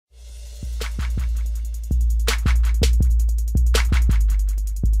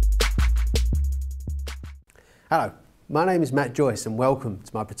Hello, my name is Matt Joyce and welcome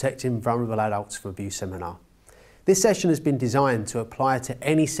to my Protecting Vulnerable Adults from Abuse seminar. This session has been designed to apply to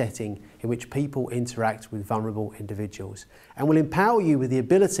any setting in which people interact with vulnerable individuals and will empower you with the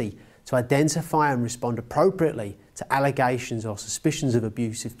ability to identify and respond appropriately to allegations or suspicions of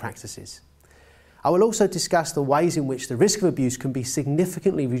abusive practices. I will also discuss the ways in which the risk of abuse can be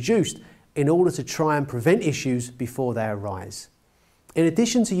significantly reduced in order to try and prevent issues before they arise. In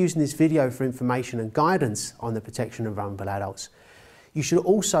addition to using this video for information and guidance on the protection of vulnerable adults, you should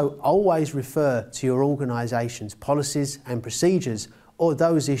also always refer to your organisation's policies and procedures or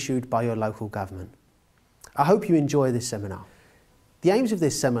those issued by your local government. I hope you enjoy this seminar. The aims of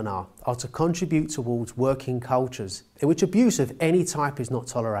this seminar are to contribute towards working cultures in which abuse of any type is not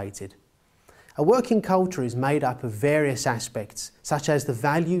tolerated. A working culture is made up of various aspects, such as the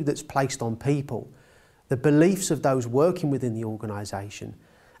value that's placed on people, the beliefs of those working within the organisation,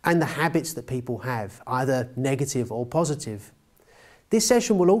 and the habits that people have, either negative or positive. This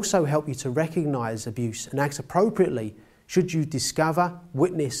session will also help you to recognise abuse and act appropriately should you discover,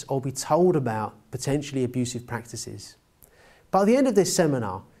 witness or be told about potentially abusive practices. By the end of this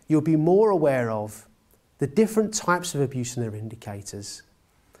seminar, you'll be more aware of the different types of abuse and their indicators,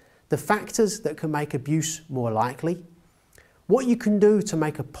 the factors that can make abuse more likely, what you can do to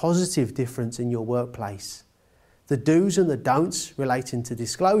make a positive difference in your workplace, the do's and the don'ts relating to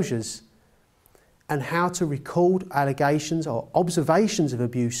disclosures, and how to record allegations or observations of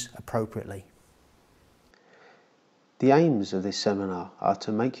abuse appropriately. The aims of this seminar are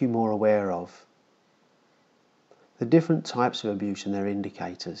to make you more aware of the different types of abuse and their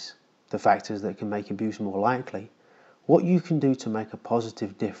indicators, the factors that can make abuse more likely, what you can do to make a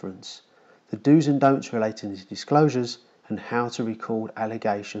positive difference, the do's and don'ts relating to disclosures, and how to record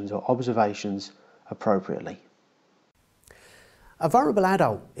allegations or observations appropriately. A vulnerable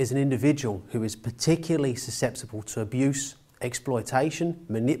adult is an individual who is particularly susceptible to abuse, exploitation,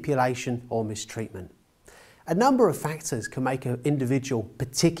 manipulation or mistreatment. A number of factors can make an individual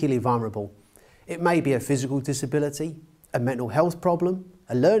particularly vulnerable. It may be a physical disability, a mental health problem,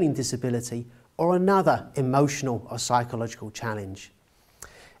 a learning disability, or another emotional or psychological challenge.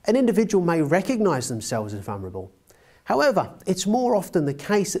 An individual may recognise themselves as vulnerable. However, it's more often the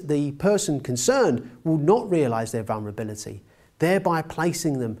case that the person concerned will not realise their vulnerability, thereby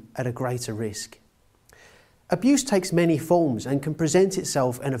placing them at a greater risk. Abuse takes many forms and can present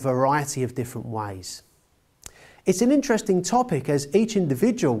itself in a variety of different ways. It's an interesting topic as each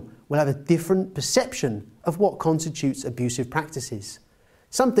individual will have a different perception of what constitutes abusive practices.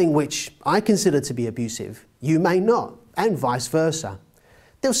 Something which I consider to be abusive, you may not, and vice versa.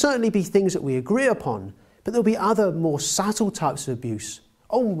 There'll certainly be things that we agree upon, but there'll be other more subtle types of abuse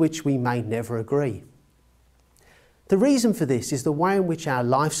on which we may never agree. The reason for this is the way in which our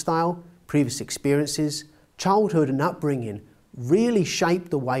lifestyle, previous experiences, childhood and upbringing really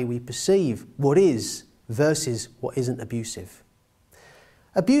shape the way we perceive what is versus what isn't abusive.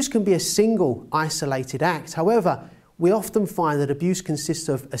 Abuse can be a single, isolated act. However, we often find that abuse consists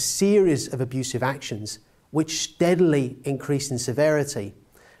of a series of abusive actions which steadily increase in severity.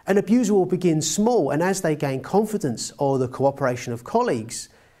 An abuser will begin small, and as they gain confidence or the cooperation of colleagues,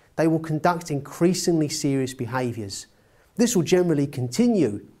 they will conduct increasingly serious behaviours. This will generally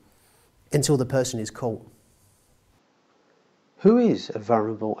continue until the person is caught. Who is a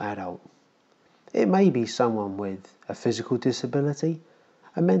vulnerable adult? It may be someone with a physical disability,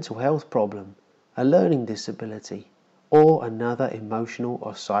 a mental health problem, a learning disability, or another emotional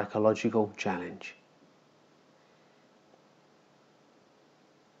or psychological challenge.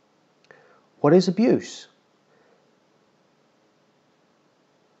 What is abuse?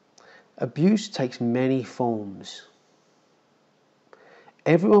 Abuse takes many forms.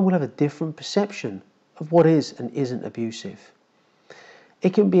 Everyone will have a different perception of what is and isn't abusive.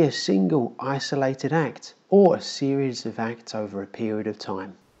 It can be a single, isolated act or a series of acts over a period of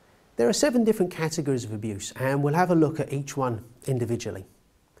time. There are 7 different categories of abuse, and we'll have a look at each one individually.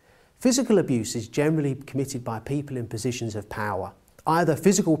 Physical abuse is generally committed by people in positions of power, either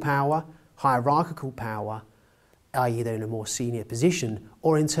physical power, hierarchical power, i.e. they're in a more senior position,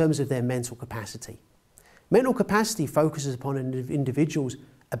 or in terms of their mental capacity. Mental capacity focuses upon an individual's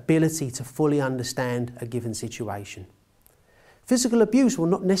ability to fully understand a given situation. Physical abuse will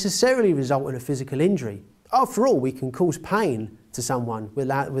not necessarily result in a physical injury. After all, we can cause pain to someone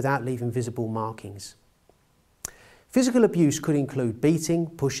without leaving visible markings. Physical abuse could include beating,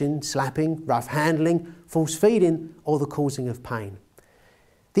 pushing, slapping, rough handling, force feeding, or the causing of pain.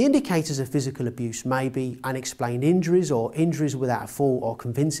 The indicators of physical abuse may be unexplained injuries or injuries without a full or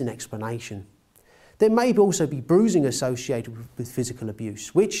convincing explanation. There may also be bruising associated with physical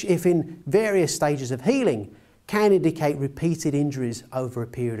abuse, which, if in various stages of healing, can indicate repeated injuries over a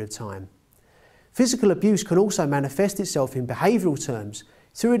period of time. Physical abuse can also manifest itself in behavioural terms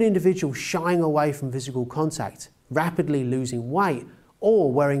through an individual shying away from physical contact, rapidly losing weight, or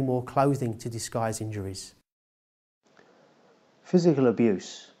wearing more clothing to disguise injuries. Physical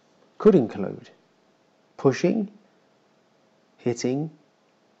abuse could include pushing, hitting,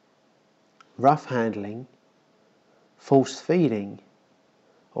 rough handling, force feeding,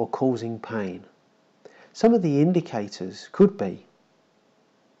 or causing pain. Some of the indicators could be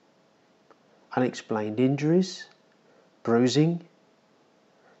unexplained injuries, bruising,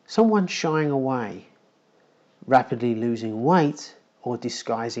 someone shying away, rapidly losing weight, or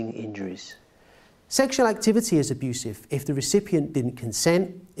disguising injuries. Sexual activity is abusive if the recipient didn't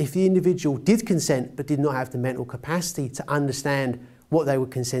consent, if the individual did consent but did not have the mental capacity to understand what they were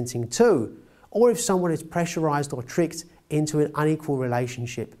consenting to, or if someone is pressurised or tricked into an unequal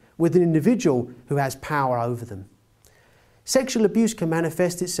relationship with an individual who has power over them. Sexual abuse can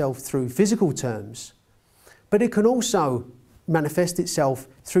manifest itself through physical terms, but it can also manifest itself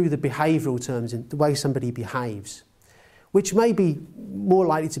through the behavioural terms and the way somebody behaves, which may be more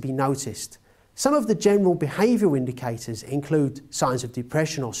likely to be noticed. Some of the general behavioural indicators include signs of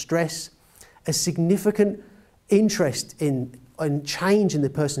depression or stress, a significant interest in change in the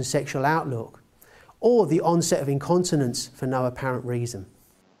person's sexual outlook, or the onset of incontinence for no apparent reason.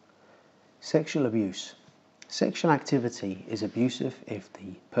 Sexual abuse. Sexual activity is abusive if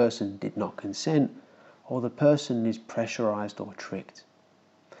the person did not consent or the person is pressurised or tricked.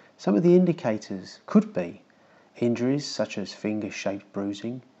 Some of the indicators could be injuries such as finger-shaped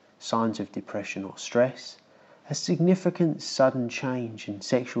bruising, signs of depression or stress, a significant sudden change in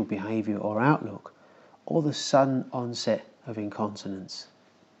sexual behaviour or outlook, or the sudden onset of incontinence.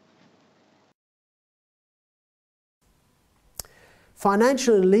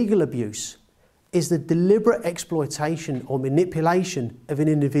 Financial and legal abuse is the deliberate exploitation or manipulation of an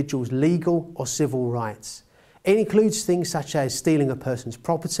individual's legal or civil rights. It includes things such as stealing a person's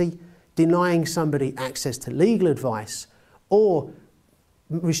property, denying somebody access to legal advice, or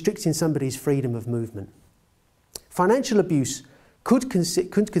restricting somebody's freedom of movement. Financial abuse could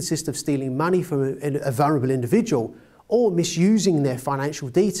consist of stealing money from a vulnerable individual or misusing their financial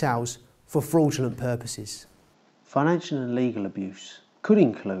details for fraudulent purposes. Financial and legal abuse could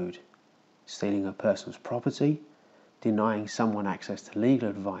include stealing a person's property, denying someone access to legal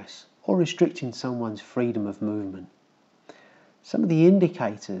advice, or restricting someone's freedom of movement. Some of the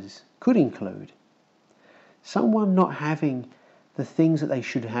indicators could include someone not having the things that they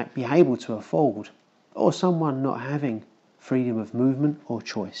should be able to afford, or someone not having freedom of movement or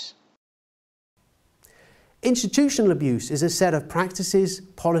choice. Institutional abuse is a set of practices,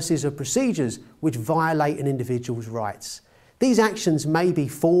 policies or procedures which violate an individual's rights. These actions may be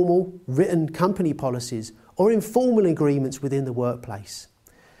formal, written company policies or informal agreements within the workplace.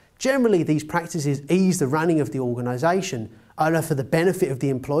 Generally, these practices ease the running of the organisation and are for the benefit of the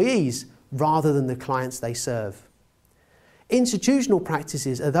employees rather than the clients they serve. Institutional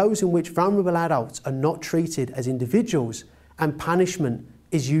practices are those in which vulnerable adults are not treated as individuals and punishment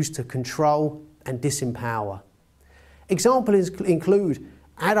is used to control and disempower. Examples include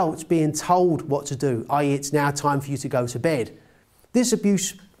adults being told what to do, i.e. it's now time for you to go to bed. This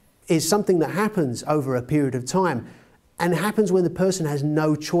abuse is something that happens over a period of time and happens when the person has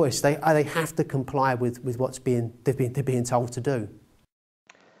no choice. They have to comply with what's they're being told to do.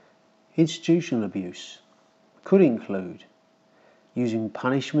 Institutional abuse could include using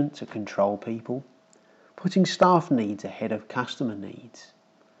punishment to control people, putting staff needs ahead of customer needs.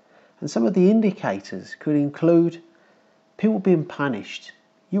 And some of the indicators could include people being punished.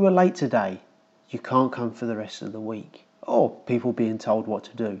 You were late today, you can't come for the rest of the week. Or people being told what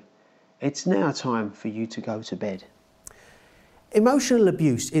to do. It's now time for you to go to bed. Emotional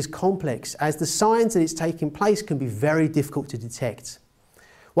abuse is complex as the signs that it's taking place can be very difficult to detect,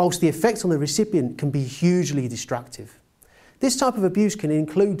 whilst the effect on the recipient can be hugely destructive. This type of abuse can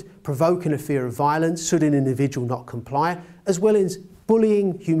include provoking a fear of violence should an individual not comply, as well as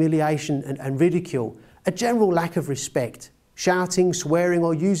bullying, humiliation and ridicule, a general lack of respect, shouting, swearing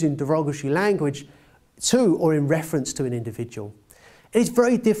or using derogatory language to or in reference to an individual. It is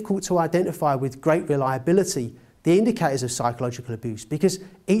very difficult to identify with great reliability the indicators of psychological abuse because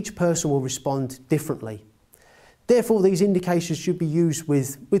each person will respond differently. Therefore, these indicators should be used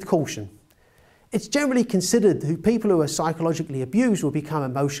with caution. It's generally considered that people who are psychologically abused will become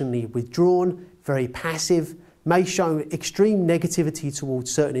emotionally withdrawn, very passive, may show extreme negativity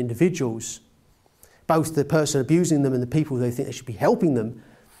towards certain individuals, both the person abusing them and the people they think they should be helping them,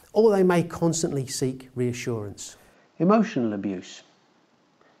 or they may constantly seek reassurance. Emotional abuse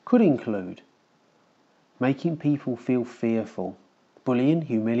could include making people feel fearful, bullying,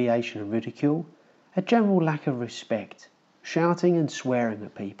 humiliation and ridicule, a general lack of respect, shouting and swearing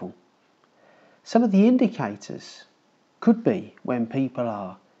at people. Some of the indicators could be when people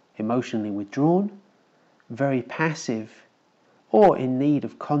are emotionally withdrawn, very passive, or in need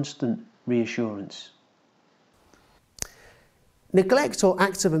of constant reassurance. Neglect or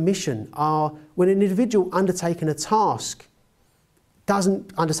acts of omission are when an individual undertaking a task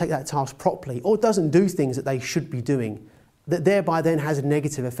doesn't undertake that task properly or doesn't do things that they should be doing, that thereby then has a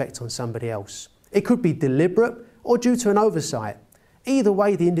negative effect on somebody else. It could be deliberate or due to an oversight. Either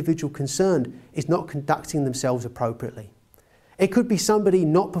way, the individual concerned is not conducting themselves appropriately. It could be somebody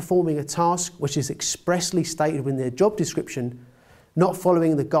not performing a task which is expressly stated within their job description, not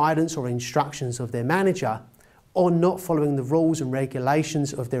following the guidance or instructions of their manager, or not following the rules and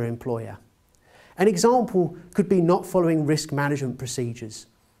regulations of their employer. An example could be not following risk management procedures,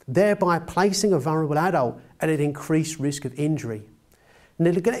 thereby placing a vulnerable adult at an increased risk of injury.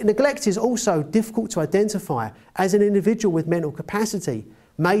 Neglect is also difficult to identify, as an individual with mental capacity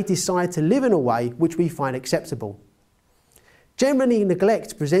may decide to live in a way which we find acceptable. Generally,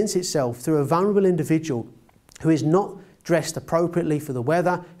 neglect presents itself through a vulnerable individual who is not dressed appropriately for the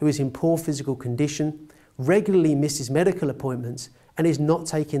weather, who is in poor physical condition, regularly misses medical appointments, and is not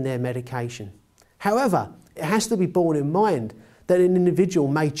taking their medication. However, it has to be borne in mind that an individual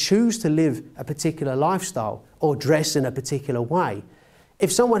may choose to live a particular lifestyle or dress in a particular way.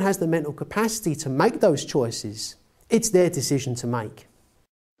 If someone has the mental capacity to make those choices, it's their decision to make.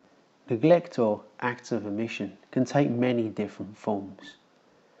 Neglect or acts of omission can take many different forms.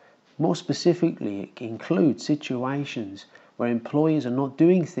 More specifically, it includes situations where employees are not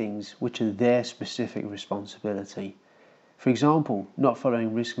doing things which are their specific responsibility. For example, not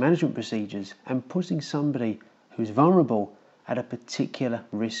following risk management procedures and putting somebody who's vulnerable at a particular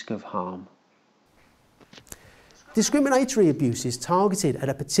risk of harm. Discriminatory abuse is targeted at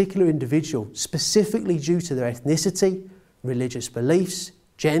a particular individual specifically due to their ethnicity, religious beliefs,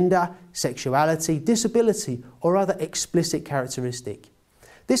 gender, sexuality, disability, or other explicit characteristic.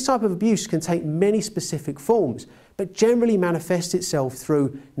 This type of abuse can take many specific forms, but generally manifests itself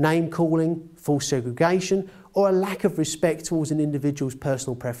through name-calling, false segregation, or a lack of respect towards an individual's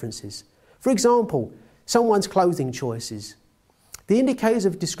personal preferences. For example, someone's clothing choices. The indicators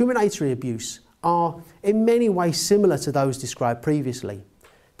of discriminatory abuse are in many ways similar to those described previously.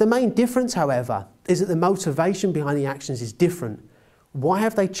 The main difference, however, is that the motivation behind the actions is different. Why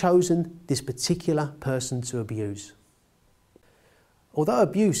have they chosen this particular person to abuse? Although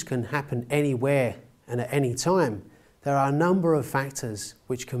abuse can happen anywhere and at any time, there are a number of factors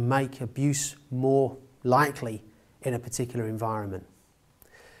which can make abuse more likely in a particular environment.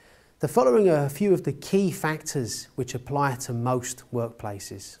 The following are a few of the key factors which apply to most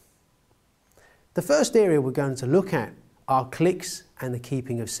workplaces. The first area we're going to look at are cliques and the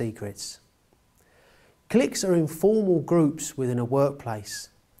keeping of secrets. Cliques are informal groups within a workplace.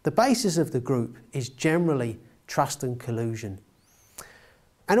 The basis of the group is generally trust and collusion.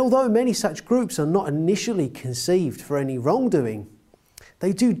 And although many such groups are not initially conceived for any wrongdoing,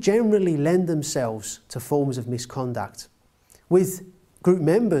 they do generally lend themselves to forms of misconduct, with group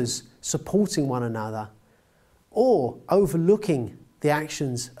members supporting one another or overlooking the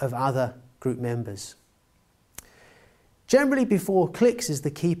actions of other group members. Generally, before cliques is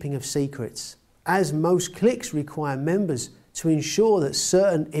the keeping of secrets, as most cliques require members to ensure that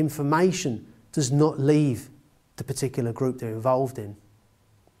certain information does not leave the particular group they're involved in.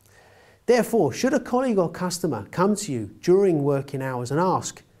 Therefore, should a colleague or customer come to you during working hours and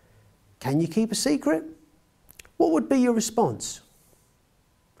ask, "Can you keep a secret?" what would be your response?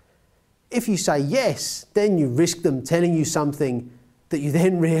 If you say yes, then you risk them telling you something that you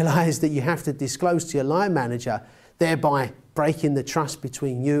then realise that you have to disclose to your line manager, thereby breaking the trust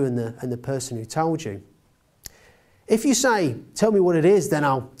between you and the person who told you. If you say, "Tell me what it is, then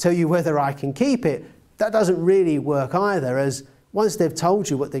I'll tell you whether I can keep it," that doesn't really work either, as once they've told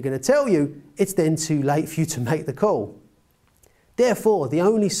you what they're going to tell you, it's then too late for you to make the call. Therefore, the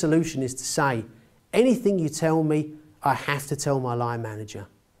only solution is to say, "Anything you tell me, I have to tell my line manager,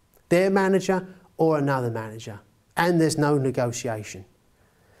 their manager or another manager," and there's no negotiation.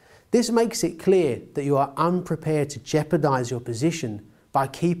 This makes it clear that you are unprepared to jeopardise your position by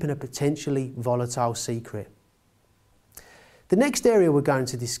keeping a potentially volatile secret. The next area we're going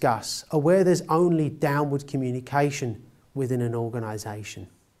to discuss are where there's only downward communication within an organisation.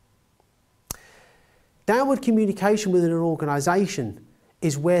 Downward communication within an organisation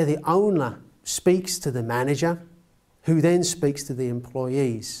is where the owner speaks to the manager, who then speaks to the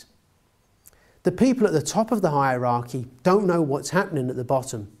employees. The people at the top of the hierarchy don't know what's happening at the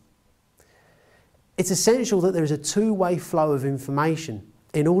bottom. It's essential that there is a two-way flow of information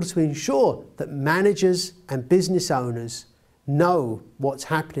in order to ensure that managers and business owners know what's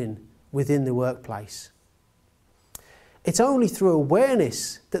happening within the workplace. It's only through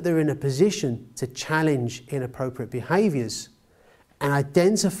awareness that they're in a position to challenge inappropriate behaviours and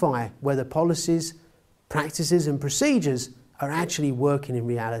identify whether policies, practices and procedures are actually working in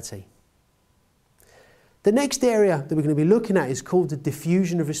reality. The next area that we're going to be looking at is called the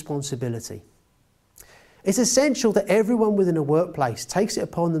diffusion of responsibility. It's essential that everyone within a workplace takes it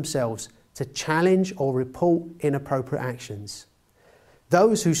upon themselves to challenge or report inappropriate actions.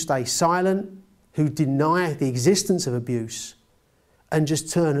 Those who stay silent, who deny the existence of abuse, and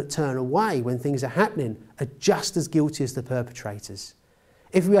just turn away when things are happening are just as guilty as the perpetrators.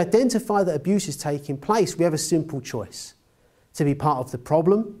 If we identify that abuse is taking place, we have a simple choice: to be part of the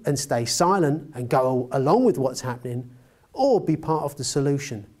problem and stay silent and go along with what's happening, or be part of the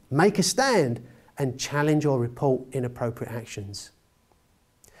solution, make a stand and challenge or report inappropriate actions.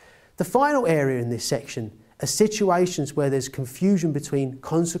 The final area in this section are situations where there's confusion between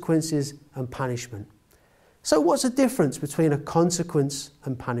consequences and punishment. So what's the difference between a consequence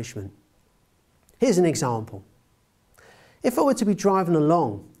and punishment? Here's an example. If I were to be driving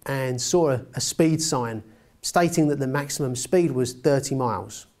along and saw a speed sign stating that the maximum speed was 30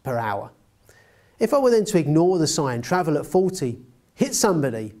 miles per hour, if I were then to ignore the sign, travel at 40, hit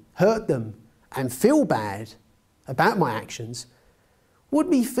somebody, hurt them, and feel bad about my actions, would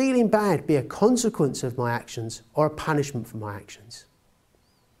me feeling bad be a consequence of my actions or a punishment for my actions?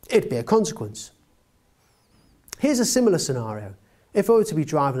 It'd be a consequence. Here's a similar scenario. If I were to be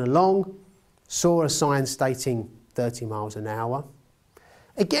driving along, saw a sign stating 30 miles an hour,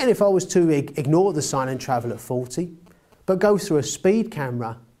 again, if I was to ignore the sign and travel at 40, but go through a speed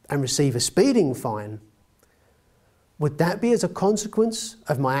camera and receive a speeding fine, would that be as a consequence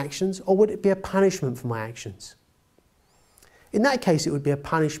of my actions, or would it be a punishment for my actions? In that case, it would be a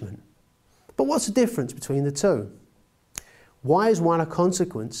punishment. But what's the difference between the two? Why is one a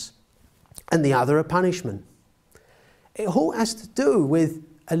consequence and the other a punishment? It all has to do with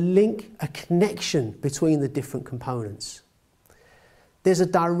a link, a connection between the different components. There's a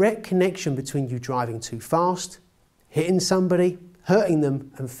direct connection between you driving too fast, hitting somebody, hurting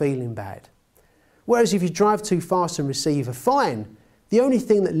them and feeling bad. Whereas if you drive too fast and receive a fine, the only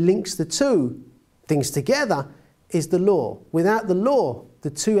thing that links the two things together is the law. Without the law,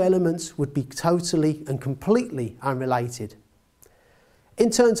 the two elements would be totally and completely unrelated. In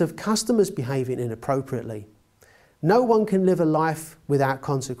terms of customers behaving inappropriately, no one can live a life without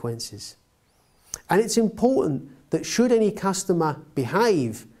consequences. And it's important that should any customer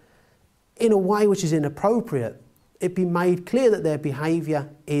behave in a way which is inappropriate, it be made clear that their behaviour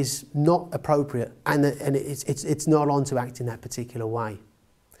is not appropriate and it's not on to act in that particular way.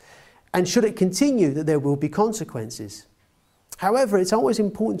 And should it continue, that there will be consequences. However, it's always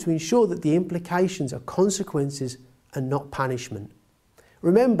important to ensure that the implications are consequences and not punishment.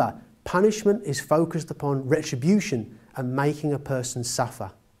 Remember, punishment is focused upon retribution and making a person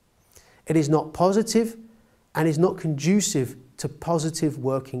suffer. It is not positive and is not conducive to positive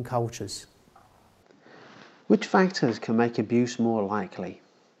working cultures. Which factors can make abuse more likely?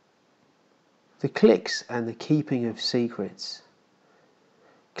 The cliques and the keeping of secrets.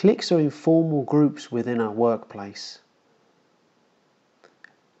 Cliques are informal groups within our workplace,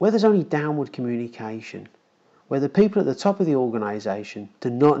 where there's only downward communication, where the people at the top of the organisation do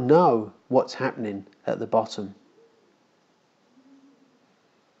not know what's happening at the bottom.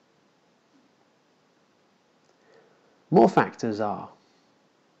 More factors are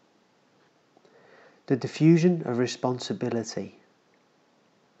the diffusion of responsibility.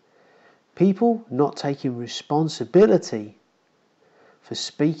 People not taking responsibility for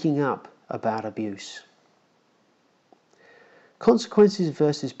speaking up about abuse. Consequences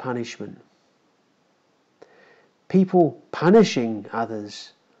versus punishment. People punishing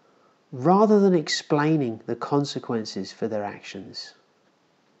others rather than explaining the consequences for their actions.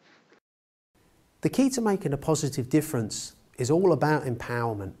 The key to making a positive difference is all about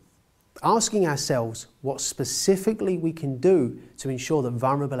empowerment. Asking ourselves what specifically we can do to ensure that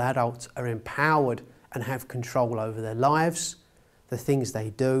vulnerable adults are empowered and have control over their lives, the things they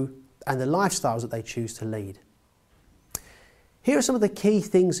do, and the lifestyles that they choose to lead. Here are some of the key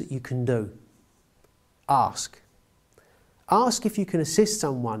things that you can do. Ask. Ask if you can assist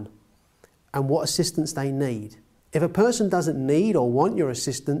someone and what assistance they need. If a person doesn't need or want your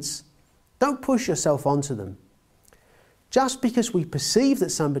assistance, don't push yourself onto them. Just because we perceive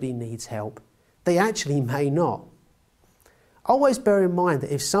that somebody needs help, they actually may not. Always bear in mind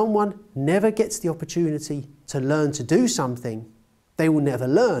that if someone never gets the opportunity to learn to do something, they will never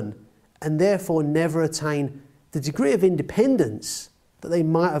learn, and therefore never attain the degree of independence that they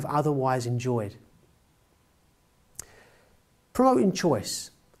might have otherwise enjoyed. Promoting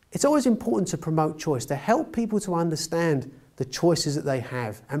choice. It's always important to promote choice, to help people to understand the choices that they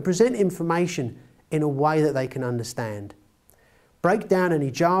have and present information in a way that they can understand. Break down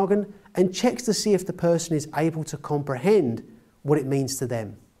any jargon and check to see if the person is able to comprehend what it means to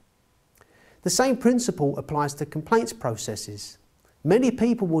them. The same principle applies to complaints processes. Many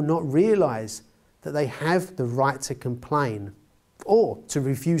people will not realise that they have the right to complain or to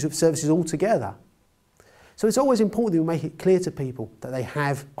refuse services altogether. So it's always important that we make it clear to people that they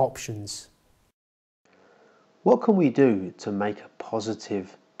have options. What can we do to make a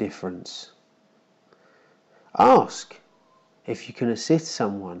positive difference? Ask if you can assist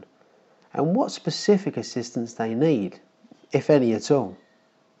someone and what specific assistance they need, if any at all.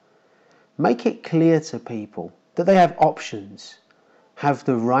 Make it clear to people that they have options, have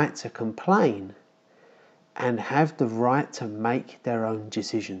the right to complain, and have the right to make their own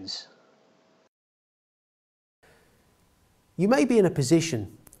decisions. You may be in a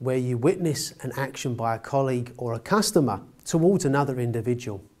position where you witness an action by a colleague or a customer towards another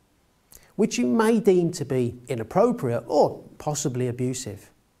individual, which you may deem to be inappropriate or possibly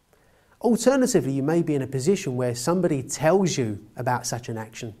abusive. Alternatively, you may be in a position where somebody tells you about such an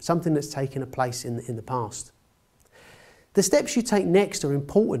action, something that's taken place in the past. The steps you take next are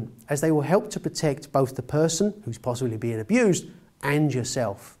important as they will help to protect both the person who's possibly being abused and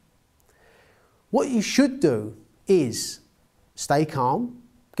yourself. What you should do is stay calm,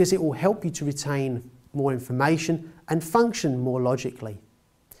 because it will help you to retain more information and function more logically.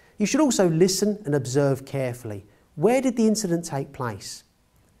 You should also listen and observe carefully. Where did the incident take place?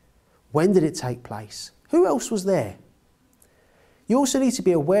 When did it take place? Who else was there? You also need to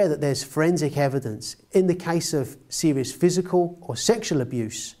be aware that there's forensic evidence in the case of serious physical or sexual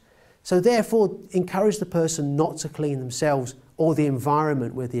abuse. So therefore, encourage the person not to clean themselves or the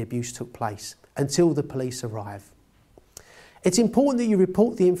environment where the abuse took place until the police arrive. It's important that you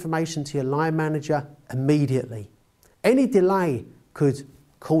report the information to your line manager immediately. Any delay could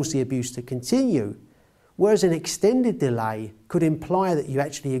cause the abuse to continue, whereas an extended delay could imply that you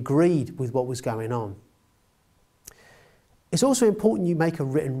actually agreed with what was going on. It's also important you make a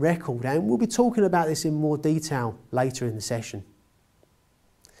written record, and we'll be talking about this in more detail later in the session.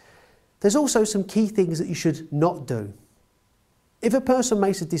 There's also some key things that you should not do. If a person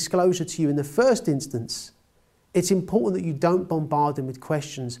makes a disclosure to you in the first instance, it's important that you don't bombard them with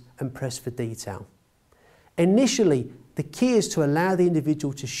questions and press for detail. Initially, the key is to allow the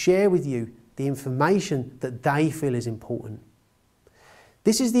individual to share with you the information that they feel is important.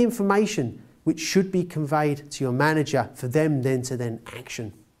 This is the information which should be conveyed to your manager for them then to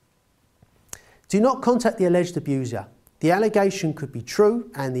action. Do not contact the alleged abuser. The allegation could be true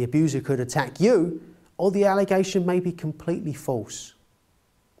and the abuser could attack you, or the allegation may be completely false.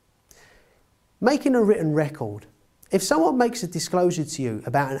 Making a written record. If someone makes a disclosure to you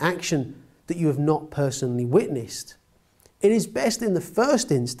about an action that you have not personally witnessed, it is best in the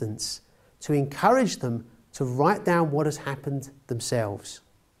first instance to encourage them to write down what has happened themselves.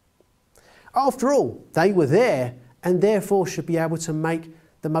 After all, they were there and therefore should be able to make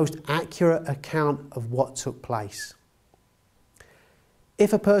the most accurate account of what took place.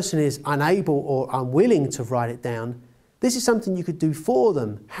 If a person is unable or unwilling to write it down, this is something you could do for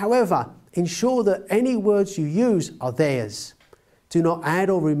them. However, ensure that any words you use are theirs. Do not add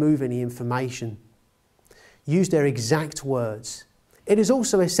or remove any information. Use their exact words. It is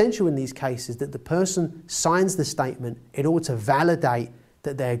also essential in these cases that the person signs the statement in order to validate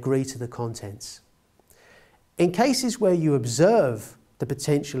that they agree to the contents. In cases where you observe the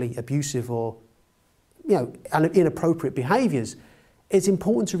potentially abusive or inappropriate behaviours, it's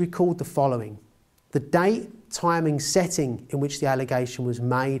important to record the following: the date, timing, setting in which the allegation was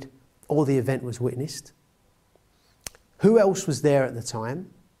made or the event was witnessed, who else was there at the time,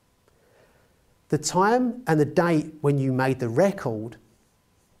 the time and the date when you made the record,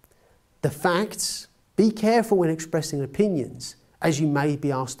 the facts. Be careful when expressing opinions, as you may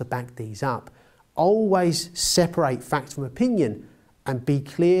be asked to back these up. Always separate fact from opinion and be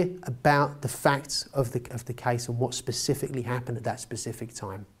clear about the facts of the case and what specifically happened at that specific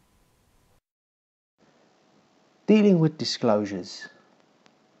time. Dealing with disclosures.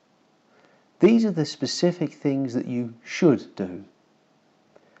 These are the specific things that you should do.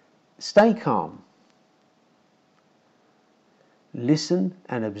 Stay calm. Listen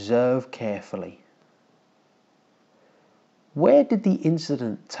and observe carefully. Where did the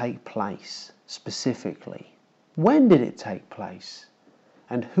incident take place specifically? When did it take place?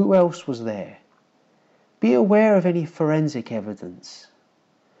 And who else was there? Be aware of any forensic evidence.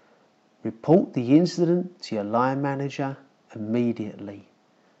 Report the incident to your line manager immediately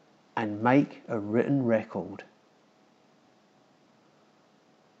and make a written record.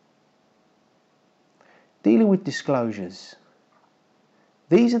 Dealing with disclosures.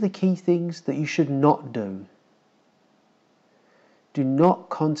 These are the key things that you should not do. Do not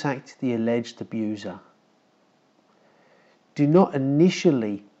contact the alleged abuser. Do not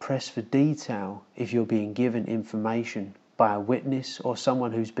initially press for detail if you're being given information by a witness or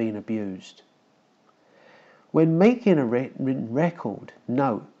someone who's been abused. When making a written record,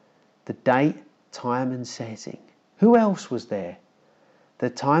 note the date, time and setting. Who else was there? The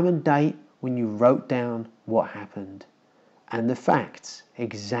time and date when you wrote down what happened, and the facts,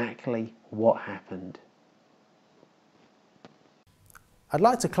 exactly what happened. I'd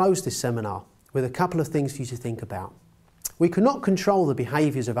like to close this seminar with a couple of things for you to think about. We cannot control the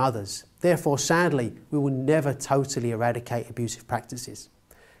behaviours of others, therefore sadly we will never totally eradicate abusive practices.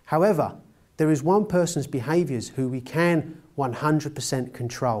 However, there is one person's behaviours who we can 100%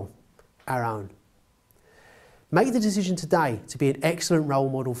 control, our own. Make the decision today to be an excellent role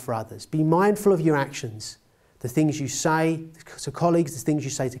model for others. Be mindful of your actions, the things you say to colleagues, the things you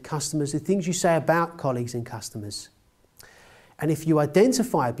say to customers, the things you say about colleagues and customers. And if you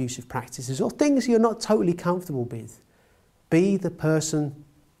identify abusive practices or things you're not totally comfortable with, be the person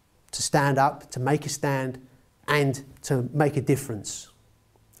to stand up, to make a stand and to make a difference.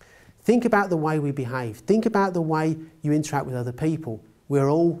 Think about the way we behave. Think about the way you interact with other people. We're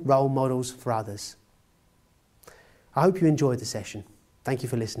all role models for others. I hope you enjoyed the session. Thank you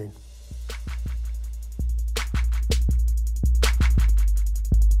for listening.